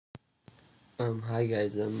Hi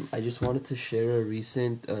guys. I just wanted to share a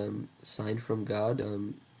recent sign from God.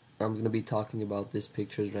 I'm gonna be talking about these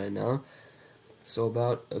pictures right now. So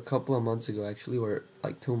about a couple of months ago, actually, or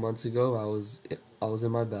like 2 months ago, I was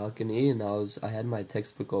in my balcony and I had my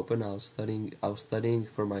textbook open. I was studying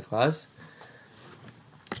for my class,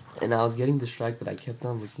 and I was getting distracted. I kept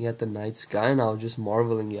on looking at the night sky and I was just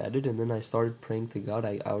marveling at it. And then I started praying to God.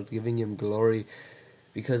 I was giving Him glory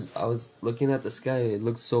because I was looking at the sky. It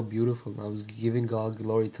looked so beautiful. I was giving God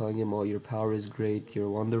glory, telling Him, "Oh, your power is great. You're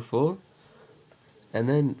wonderful." And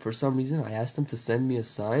then for some reason, I asked Him to send me a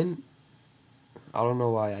sign. I don't know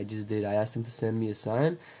why. I just did. I asked Him to send me a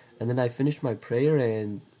sign, and then I finished my prayer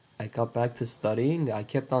and I got back to studying. I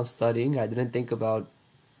kept on studying. I didn't think about.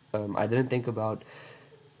 I didn't think about.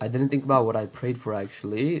 I didn't think about what I prayed for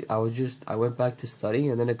actually. I went back to studying,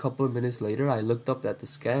 and then a couple of minutes later I looked up at the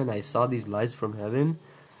sky and I saw these lights from heaven.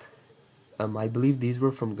 I believe these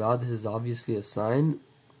were from God. This is obviously a sign.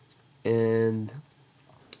 And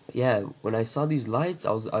yeah, when I saw these lights,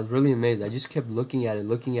 I was really amazed. I just kept looking at it,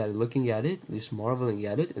 looking at it, looking at it, just marveling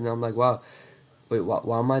at it. And I'm like, wow, wait,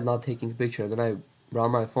 why am I not taking a picture? And then I brought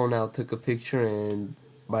my phone out, took a picture, and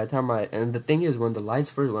by the time and the thing is, when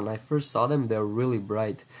I first saw them, they were really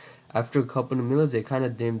bright. After a couple of minutes, they kind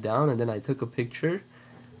of dimmed down, and then I took a picture.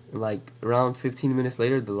 And like around 15 minutes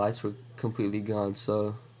later, the lights were completely gone.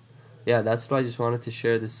 So yeah, that's why I just wanted to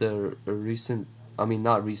share this a recent, I mean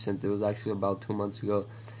not recent, it was actually about 2 months ago,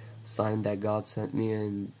 sign that God sent me.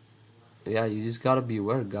 And yeah, you just gotta be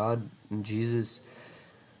aware. God and Jesus,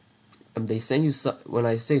 they send you, when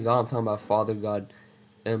I say God, I'm talking about Father God.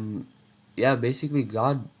 Um, yeah, basically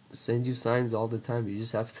God sends you signs all the time. You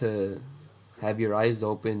just have to have your eyes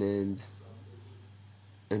open and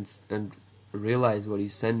realize what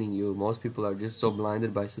He's sending you. Most people are just so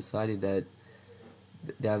blinded by society that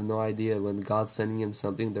they have no idea. When God's sending them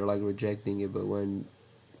something, they're like rejecting it. But when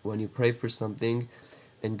you pray for something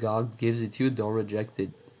and God gives it to you, don't reject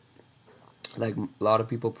it. Like a lot of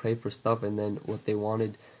people pray for stuff, and then what they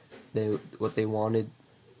wanted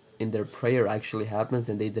in their prayer actually happens,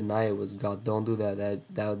 and they deny it was God. Don't do that.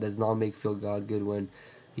 That does not make feel God good when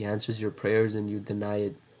He answers your prayers and you deny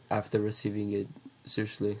it after receiving it.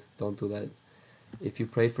 Seriously, don't do that. If you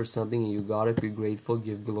prayed for something and you got it, be grateful,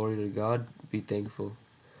 give glory to God, be thankful.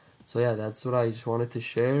 So yeah, that's what I just wanted to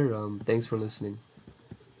share. Thanks for listening.